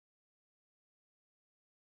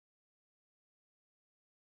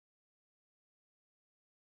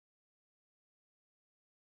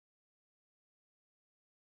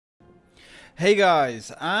Hey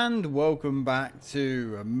guys, and welcome back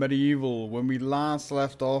to MediEvil. When we last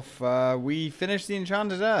left off, we finished the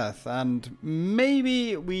Enchanted Earth, and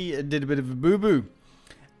maybe we did a bit of a boo-boo,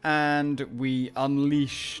 and we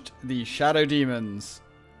unleashed the Shadow Demons.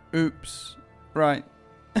 Oops. Right.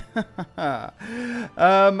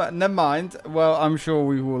 Never mind. Well, I'm sure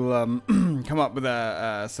we will come up with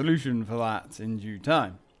a solution for that in due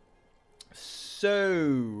time.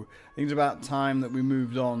 So, I think it's about time that we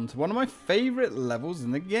moved on to one of my favourite levels in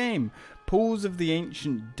the game, Pools of the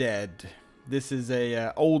Ancient Dead. This is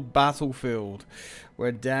a old battlefield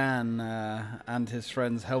where Dan and his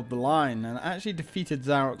friends held the line and actually defeated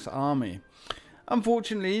Zarok's army.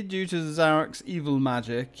 Unfortunately, due to Zarok's evil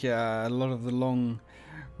magic, a lot of the long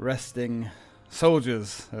resting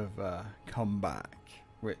soldiers have come back,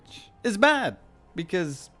 which is bad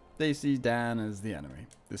because they see Dan as the enemy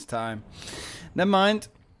this time. Never mind.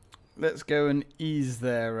 Let's go and ease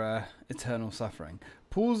their eternal suffering.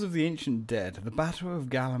 Pools of the Ancient Dead. The Battle of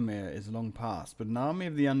Galamir is long past, but an army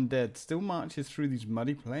of the undead still marches through these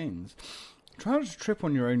muddy plains. Try not to trip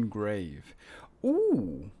on your own grave.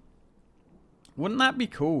 Ooh. Wouldn't that be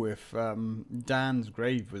cool if Dan's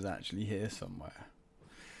grave was actually here somewhere?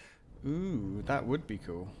 Ooh, that would be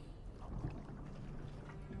cool.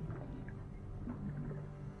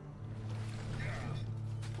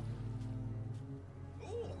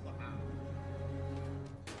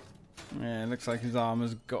 Yeah, it looks like his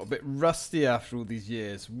armor's got a bit rusty after all these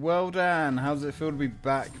years. Well, Dan, how does it feel to be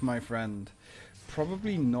back, my friend?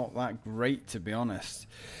 Probably not that great, to be honest.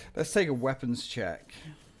 Let's take a weapons check.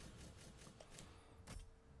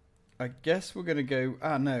 I guess we're going to go...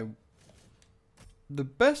 Ah, no. The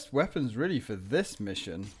best weapons, really, for this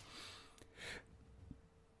mission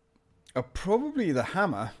are probably the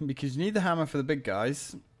hammer, because you need the hammer for the big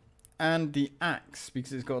guys. And the axe,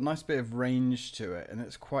 because it's got a nice bit of range to it, and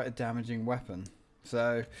it's quite a damaging weapon.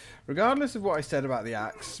 So, regardless of what I said about the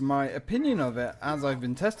axe, my opinion of it, as I've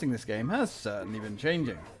been testing this game, has certainly been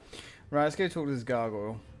changing. Right, let's go talk to this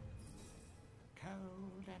gargoyle.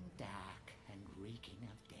 Cold and dark and reeking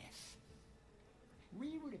of death.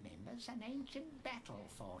 We remember an ancient battle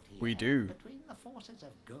fought here. We do. Between the forces of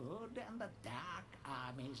good and the dark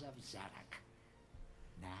armies of Zarok.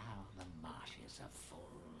 Now the marshes are full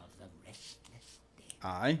of the restless dead.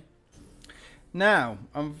 Aye. Now,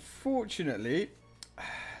 unfortunately,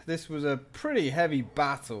 this was a pretty heavy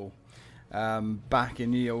battle back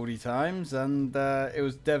in the oldie times, and it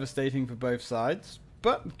was devastating for both sides,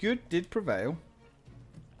 but good did prevail.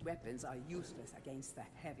 Weapons are useless against the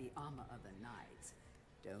heavy armor of the knights.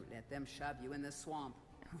 Don't let them shove you in the swamp.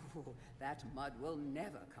 That mud will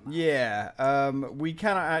never come out. Yeah, we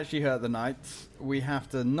cannot actually hurt the knights. We have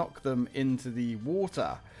to knock them into the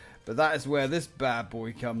water. But that is where this bad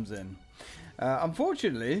boy comes in.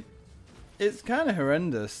 Unfortunately, it's kind of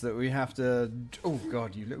horrendous that we have to... Oh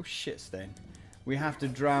god, you little shit stain. We have to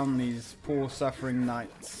drown these poor suffering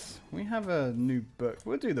knights. We have a new book.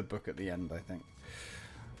 We'll do the book at the end, I think.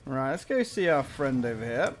 Right, let's go see our friend over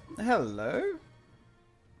here. Hello.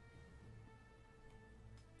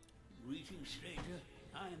 Greetings, stranger.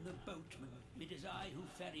 I am the boatman. It is I who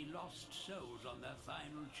ferry lost souls on their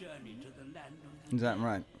final journey to the land of the Is that dead.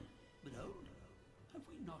 right? But hold, have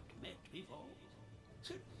we not met before?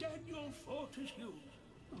 Sir Daniel Fortescue,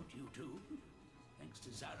 not you too. Thanks to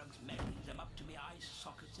Zarok's memories, I'm up to my eye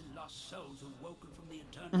sockets in lost souls who've woken from the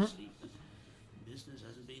eternal sleep. Business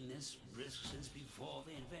hasn't been this brisk since before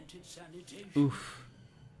they invented sanitation. Oof.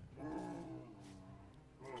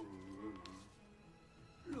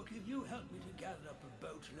 Look, if you help me to gather up a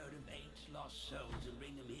boatload of 8 lost souls and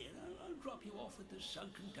bring them here, I'll drop you off at the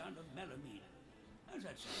sunken town of Melamede. How's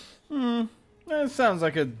that sound? That sounds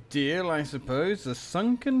like a deal, I suppose. The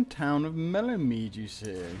sunken town of Melamede, you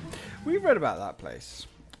see. We've read about that place.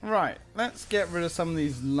 Right, let's get rid of some of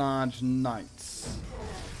these large knights.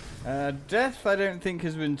 Death, I don't think,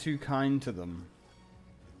 has been too kind to them.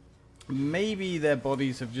 Maybe their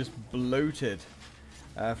bodies have just bloated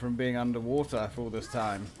from being underwater for all this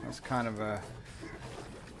time. That's kind of a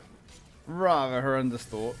rather horrendous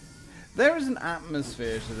thought. There is an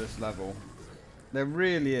atmosphere to this level. There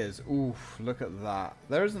really is. Oof, look at that.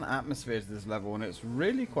 There is an atmosphere to this level, and it's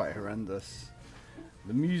really quite horrendous.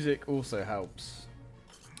 The music also helps.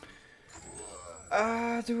 Do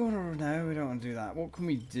we want to... No, we don't want to do that. What can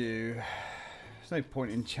we do? There's no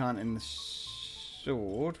point in enchanting the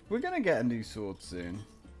sword. We're going to get a new sword soon.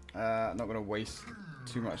 Not going to waste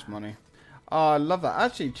too much money. Oh, I love that.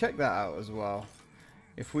 Actually, check that out as well.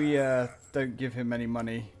 If we don't give him any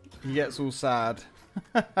money, he gets all sad.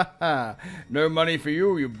 No money for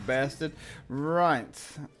you, you bastard. Right.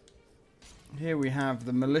 here we have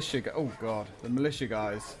the militia. Oh god, the militia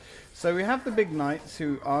guys. So we have the big knights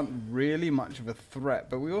who aren't really much of a threat,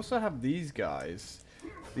 but we also have these guys,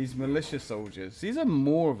 these militia soldiers. These are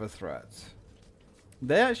more of a threat.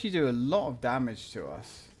 They actually do a lot of damage to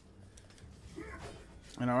us.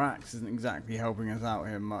 And our axe isn't exactly helping us out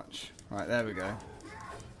here much. Right, there we go.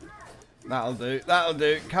 That'll do. That'll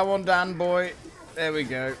do. Come on, Dan boy. There we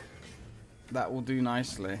go. That will do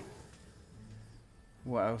nicely.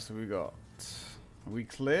 What else have we got? Are we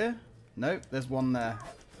clear? Nope, there's one there.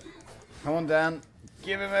 Come on, Dan.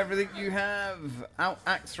 Give him everything you have. Out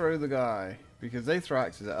axe throw the guy. Because they throw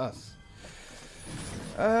axes at us.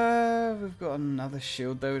 We've got another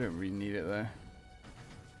shield though. We don't really need it though.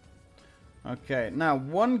 Okay, now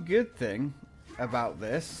one good thing about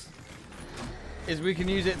this is we can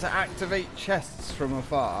use it to activate chests from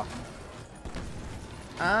afar.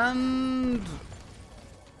 And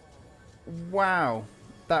wow,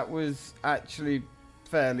 that was actually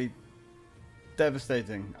fairly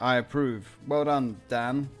devastating. I approve. Well done,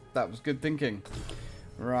 Dan. That was good thinking.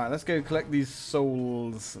 Right, let's go collect these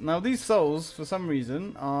souls. Now these souls, for some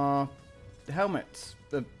reason, are helmets.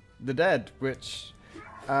 The dead, which,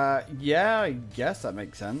 yeah, I guess that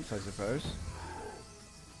makes sense, I suppose.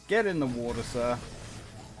 Get in the water, sir.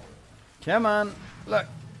 Come on. Look.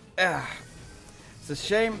 It's a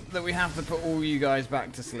shame that we have to put all you guys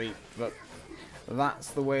back to sleep, but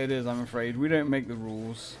that's the way it is, I'm afraid. We don't make the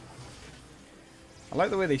rules. I like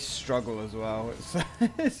the way they struggle as well.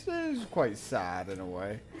 It's quite sad in a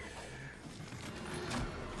way.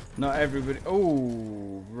 Not everybody...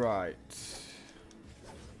 Oh, right.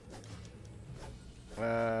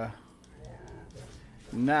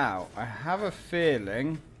 Now, I have a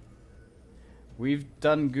feeling we've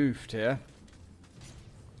done goofed here.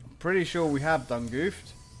 I'm pretty sure we have done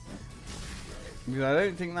goofed. Because I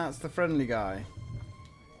don't think that's the friendly guy.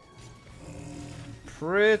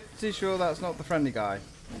 Pretty sure that's not the friendly guy.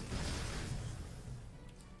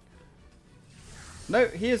 No,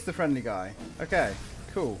 he is the friendly guy. Okay,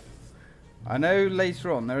 cool. I know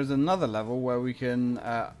later on there is another level where we can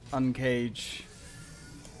uncage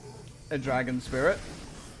a dragon spirit.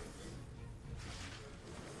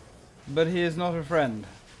 But he is not a friend.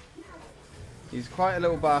 He's quite a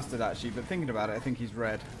little bastard actually, but thinking about it, I think he's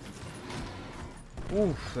red.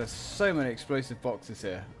 Oof, there's so many explosive boxes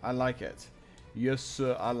here. I like it. Yes,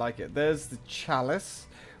 sir, I like it. There's the chalice.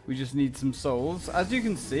 We just need some souls. As you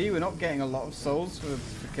can see, we're not getting a lot of souls for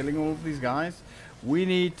killing all of these guys. We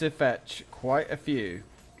need to fetch quite a few.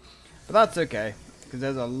 But that's okay, because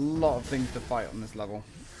there's a lot of things to fight on this level.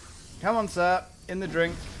 Come on, sir. In the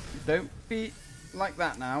drink. Don't be like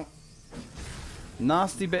that now.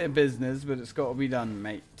 Nasty bit of business, but it's got to be done,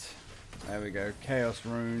 mate. There we go. Chaos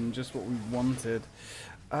rune. Just what we wanted.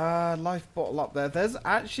 Life bottle up there. There's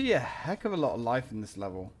actually a heck of a lot of life in this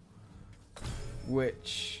level,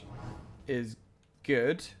 which is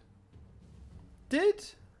good.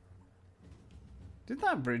 Did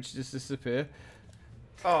that bridge just disappear?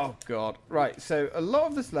 Oh god. Right, so a lot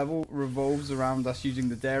of this level revolves around us using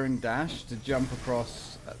the daring dash to jump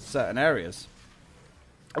across certain areas,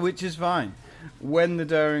 which is fine. When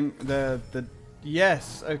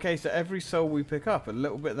yes, okay, so every soul we pick up, a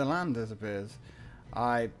little bit of the land disappears.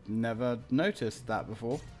 I never noticed that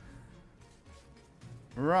before.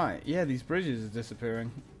 Right, yeah, these bridges are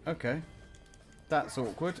disappearing. Okay. That's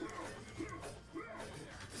awkward.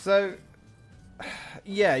 So,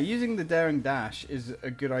 yeah, using the daring dash is a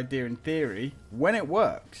good idea in theory when it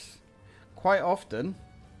works. Quite often,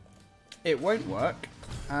 it won't work,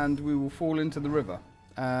 and we will fall into the river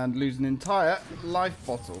and lose an entire life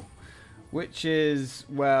bottle. Which is,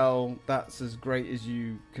 well, that's as great as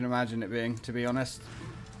you can imagine it being, to be honest.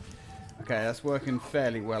 Okay, that's working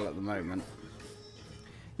fairly well at the moment.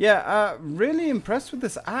 Yeah, really impressed with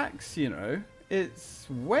this axe, you know. It's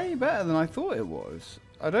way better than I thought it was.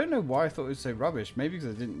 I don't know why I thought it was so rubbish. Maybe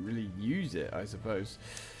because I didn't really use it, I suppose.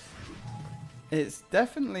 It's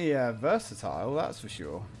definitely versatile, that's for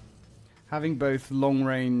sure. Having both long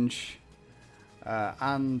range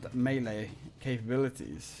and melee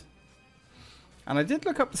capabilities. And I did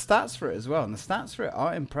look up the stats for it as well, and the stats for it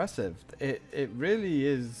are impressive. It really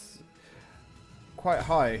is quite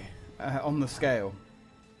high on the scale.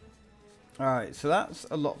 Alright, so that's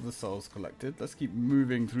a lot of the souls collected. Let's keep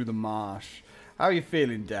moving through the marsh. How are you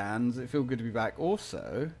feeling, Dan? Does it feel good to be back?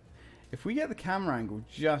 Also, if we get the camera angle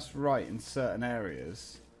just right in certain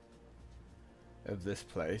areas of this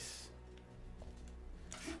place...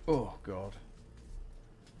 Oh, God.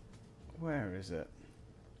 Where is it?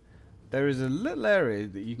 There is a little area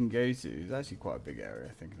that you can go to. It's actually quite a big area,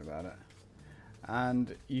 thinking about it.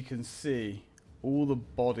 And you can see all the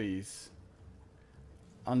bodies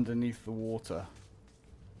underneath the water.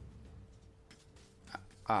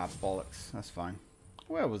 Ah, bollocks. That's fine.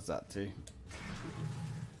 Where was that to?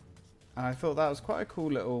 I thought that was quite a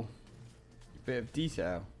cool little bit of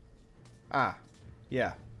detail. Ah,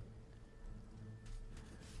 yeah.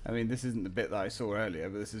 I mean, this isn't the bit that I saw earlier,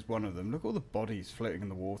 but this is one of them. Look at all the bodies floating in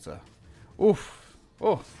the water. Oof.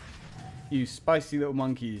 Oh, you spicy little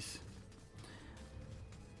monkeys.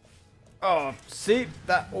 Oh, see?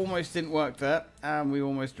 That almost didn't work there, and we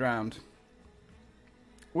almost drowned.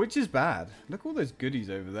 Which is bad. Look at all those goodies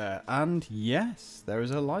over there. And yes, there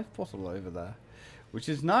is a life bottle over there, which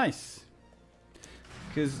is nice.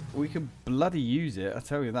 Because we could bloody use it, I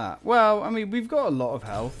tell you that. Well, I mean, we've got a lot of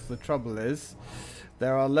health. The trouble is,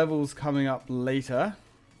 there are levels coming up later,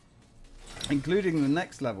 including the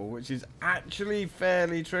next level, which is actually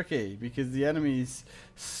fairly tricky because the enemies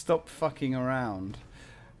stop fucking around.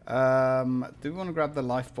 Do we want to grab the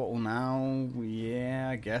life bottle now? Yeah,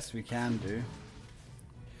 I guess we can do.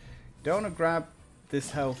 Don't want to grab this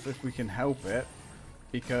health if we can help it,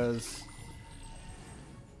 because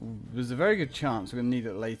there's a very good chance we're going to need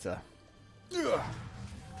it later.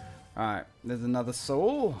 Alright, there's another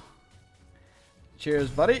soul. Cheers,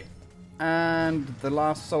 buddy. And the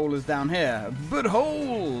last soul is down here. But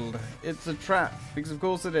hold! It's a trap, because of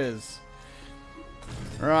course it is.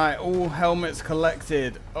 Right, all helmets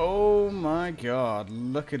collected. Oh my god,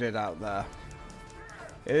 look at it out there.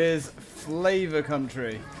 It is flavor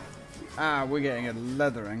country. Ah, we're getting a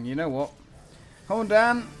leathering. You know what? Hold on,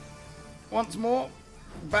 Dan. Once more.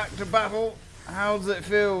 Back to battle. How does it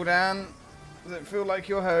feel, Dan? Does it feel like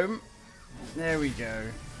you're home? There we go.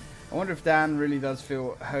 I wonder if Dan really does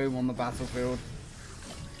feel at home on the battlefield.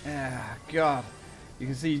 Ah, God. You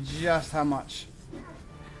can see just how much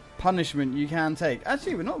punishment you can take.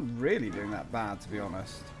 Actually, we're not really doing that bad, to be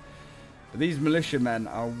honest. But these militiamen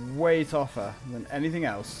are way tougher than anything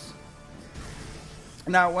else.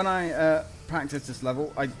 Now, when I practiced this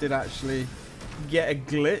level, I did actually get a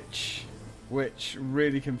glitch, which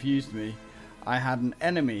really confused me. I had an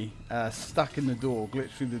enemy stuck in the door,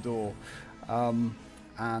 glitched through the door.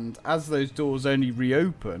 And as those doors only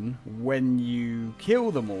reopen when you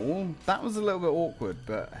kill them all, that was a little bit awkward,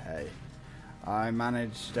 but hey. I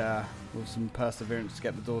managed, with some perseverance, to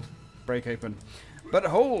get the door to break open. But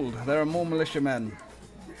hold! There are more militiamen.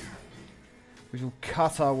 We shall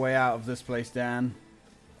cut our way out of this place, Dan.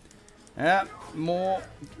 Yeah, more.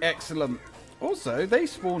 Excellent. Also, they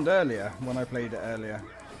spawned earlier when I played it earlier.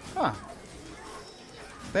 Ah.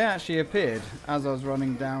 They actually appeared as I was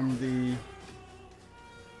running down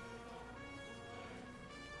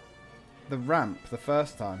the ramp the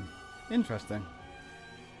first time. Interesting.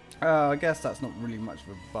 I guess that's not really much of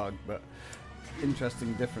a bug, but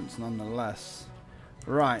interesting difference nonetheless.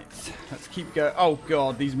 Right, let's keep going. Oh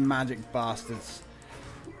god, these magic bastards.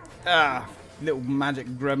 Ah, little magic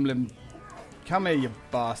gremlin. Come here, you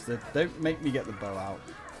bastard. Don't make me get the bow out.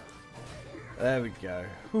 There we go.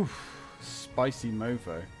 Whew. Spicy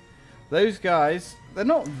mofo. Those guys, they're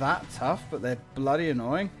not that tough, but they're bloody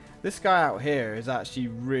annoying. This guy out here is actually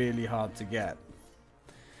really hard to get.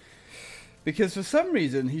 Because for some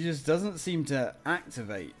reason, he just doesn't seem to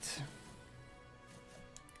activate.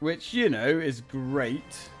 Which, you know, is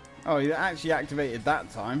great. Oh, he actually activated that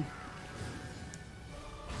time.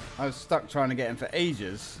 I was stuck trying to get him for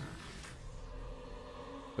ages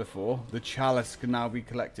before. The chalice can now be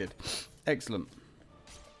collected. Excellent.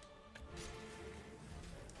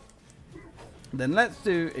 Then let's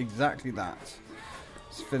do exactly that.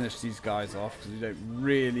 Let's finish these guys off because we don't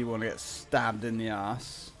really want to get stabbed in the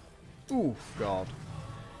ass. Ooh, God.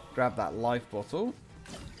 Grab that life bottle.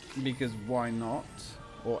 Because why not?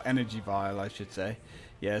 Or energy vial, I should say.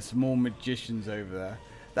 Yeah, some more magicians over there.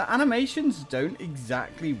 The animations don't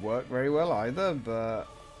exactly work very well either, but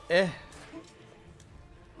it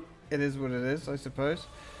is what it is, I suppose.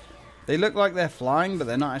 They look like they're flying, but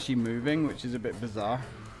they're not actually moving, which is a bit bizarre.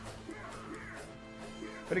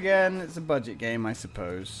 But again, it's a budget game, I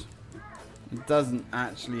suppose. It doesn't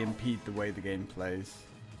actually impede the way the game plays.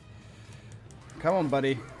 Come on,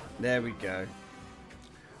 buddy. There we go.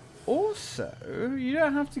 Also, you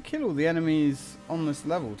don't have to kill all the enemies on this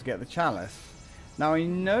level to get the chalice. Now, I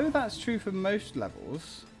know that's true for most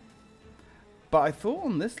levels, but I thought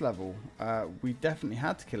on this level we definitely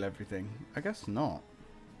had to kill everything. I guess not.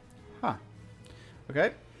 Huh.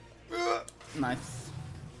 Okay. Nice.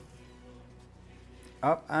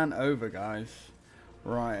 Up and over, guys.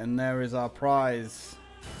 Right, and there is our prize.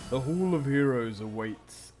 The Hall of Heroes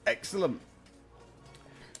awaits. Excellent.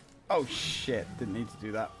 Oh, shit. Didn't need to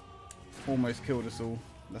do that. Almost killed us all.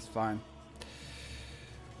 That's fine.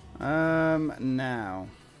 Now.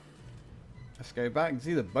 Let's go back and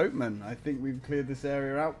see the boatman. I think we've cleared this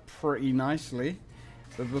area out pretty nicely.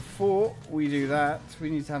 But before we do that,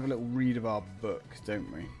 we need to have a little read of our book,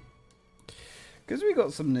 don't we? Because we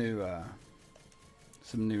got some new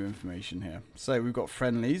information here. So we've got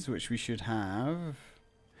friendlies, which we should have.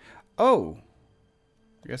 Oh!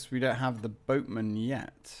 I guess we don't have the boatman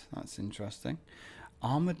yet. That's interesting.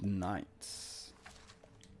 Armored knights.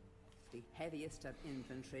 The heaviest of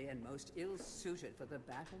infantry and most ill-suited for the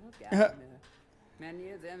Battle of Gallagher. Many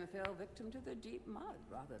of them fell victim to the deep mud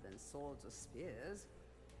rather than swords or spears.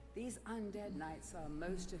 These undead knights are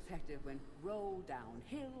most effective when rolled down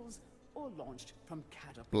hills or launched from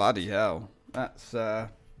catapults. Bloody hell. That's,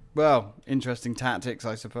 well, interesting tactics,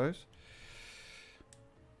 I suppose.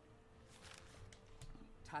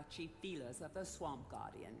 Touchy-feelers of the Swamp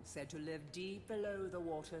Guardian, said to live deep below the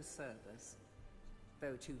water's surface.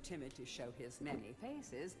 Though too timid to show his many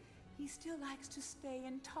faces, he still likes to stay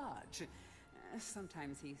in touch.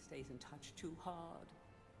 Sometimes he stays in touch too hard.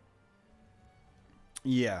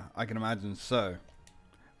 Yeah, I can imagine so.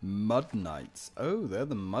 Mud Knights. Oh, they're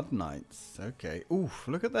the Mud Knights. Okay. Oof,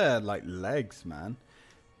 look at their, like, legs, man.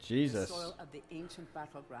 Jesus. The soil of the ancient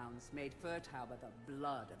battlegrounds, made fertile by the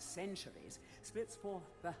blood of centuries, splits forth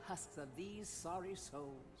the husks of these sorry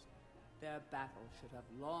souls. Their battle should have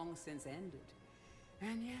long since ended,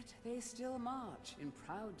 and yet they still march in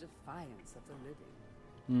proud defiance of the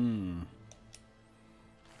living.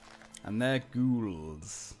 And they're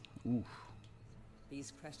ghouls. Oof.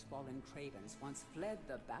 These crestfallen cravens once fled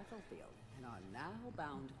the battlefield and are now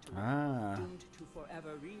bound to doomed to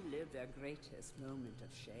forever relive their greatest moment of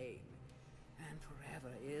shame. And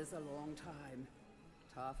forever is a long time.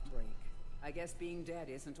 Tough break. I guess being dead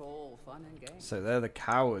isn't all fun and games. So they're the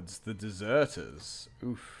cowards, the deserters.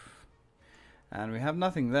 Oof. And we have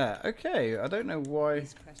nothing there. Okay, I don't know why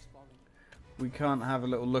we can't have a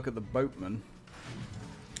little look at the boatman.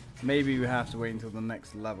 Maybe we have to wait until the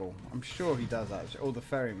next level. I'm sure he does actually. Oh, the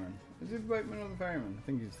ferryman. Is it the boatman or the ferryman? I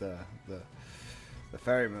think he's the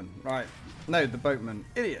ferryman. Right. No, the boatman.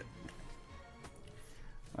 Idiot.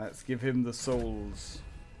 Let's give him the souls.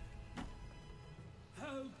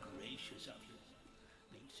 How gracious of you.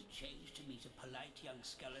 Makes a change to meet a polite young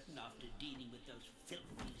skeleton after dealing with those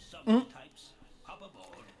filthy zombie types. Hop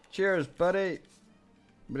aboard. Cheers, buddy.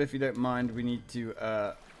 But if you don't mind, we need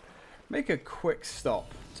to make a quick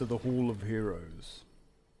stop to the Hall of Heroes.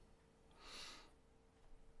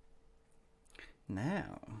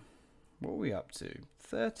 Now, what are we up to?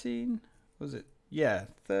 13? Was it? Yeah,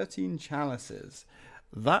 13 chalices.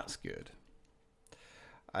 That's good.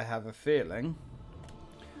 I have a feeling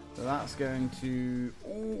that that's going to...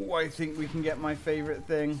 Oh, I think we can get my favorite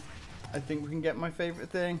thing.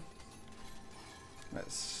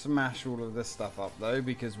 Let's smash all of this stuff up, though,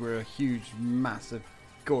 because we're a huge, massive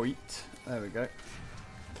goit. There we go.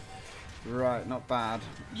 Right, not bad.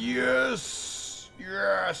 Yes!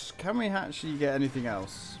 Yes! Can we actually get anything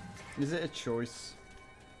else? Is it a choice?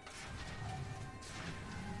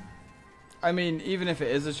 I mean, even if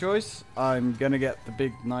it is a choice, I'm gonna get the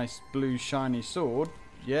big, nice, blue, shiny sword.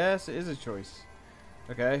 Yes, it is a choice.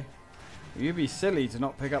 Okay. You'd be silly to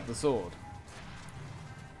not pick up the sword.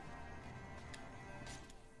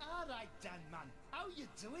 Alright then, man. How you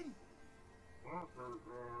doing?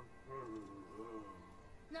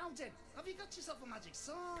 Now then, have you got yourself a magic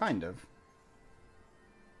sword? Kind of.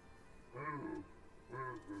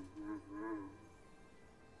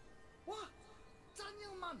 What?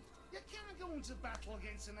 Daniel, man, you can't go into battle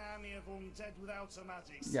against an army of undead without a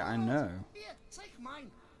magic sword. Yeah, I know. Here, take mine.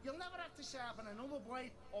 You'll never have to sharpen another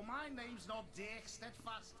blade, or my name's not Dick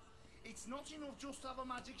Steadfast. It's not enough just to have a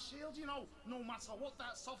magic shield, you know, no matter what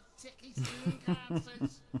that soft ticky stealing card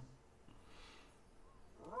says.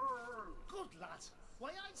 Good lad. Why,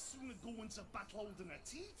 I'd sooner go into battle holding a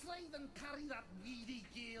tea tray than carry that weedy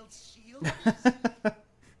Gale's shield.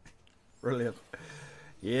 Brilliant.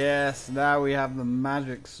 Yes, now we have the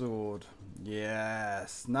magic sword.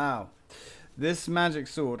 Yes. Now, this magic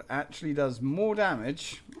sword actually does more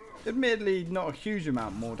damage. Admittedly, not a huge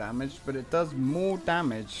amount more damage, but it does more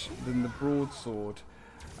damage than the broadsword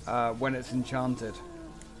when it's enchanted.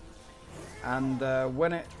 And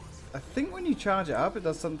I think when you charge it up, it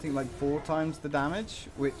does something like 4 times the damage,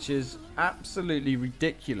 which is absolutely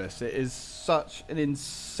ridiculous. It is such an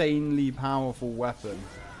insanely powerful weapon.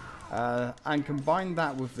 And combine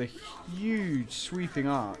that with the huge sweeping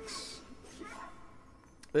arcs,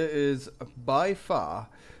 it is by far,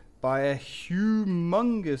 by a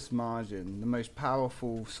humongous margin, the most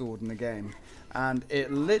powerful sword in the game. And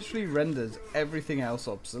it literally renders everything else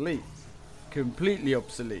obsolete. Completely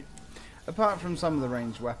obsolete. Apart from some of the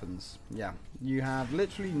ranged weapons. Yeah, you have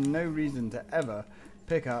literally no reason to ever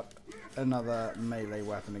pick up another melee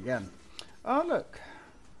weapon again. Oh, look.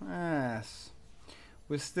 Yes.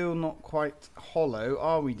 We're still not quite hollow,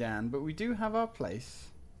 are we, Dan? But we do have our place.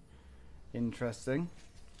 Interesting.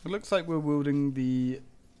 It looks like we're wielding the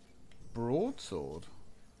broadsword.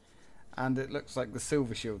 And it looks like the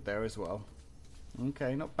silver shield there as well.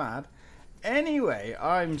 Okay, not bad. Anyway,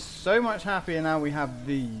 I'm so much happier now we have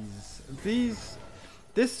these. This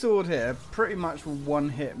sword here pretty much will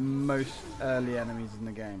one-hit most early enemies in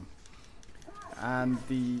the game. And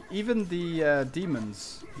even the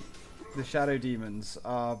demons, the shadow demons,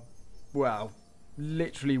 are, well,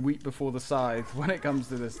 literally weep before the scythe when it comes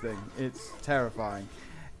to this thing. It's terrifying.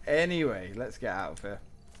 Anyway, let's get out of here.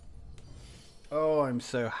 Oh, I'm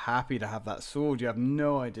so happy to have that sword. You have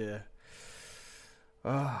no idea.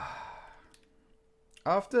 Oh.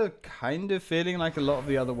 After kind of feeling like a lot of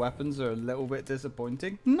the other weapons are a little bit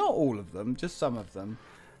disappointing, not all of them, just some of them,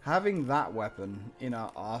 having that weapon in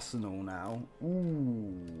our arsenal now,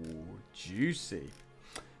 ooh, juicy.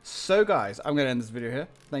 So guys, I'm going to end this video here.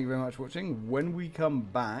 Thank you very much for watching. When we come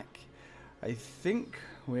back, I think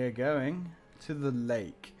we're going to the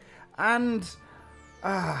lake. And,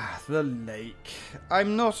 the lake.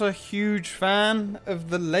 I'm not a huge fan of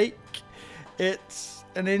the lake. It's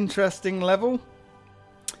an interesting level.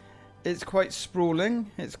 It's quite sprawling.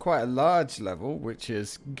 It's quite a large level, which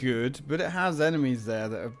is good, but it has enemies there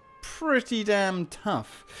that are pretty damn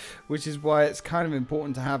tough, which is why it's kind of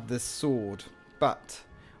important to have this sword. But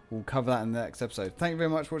we'll cover that in the next episode. Thank you very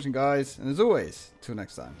much for watching, guys, and as always, till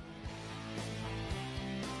next time.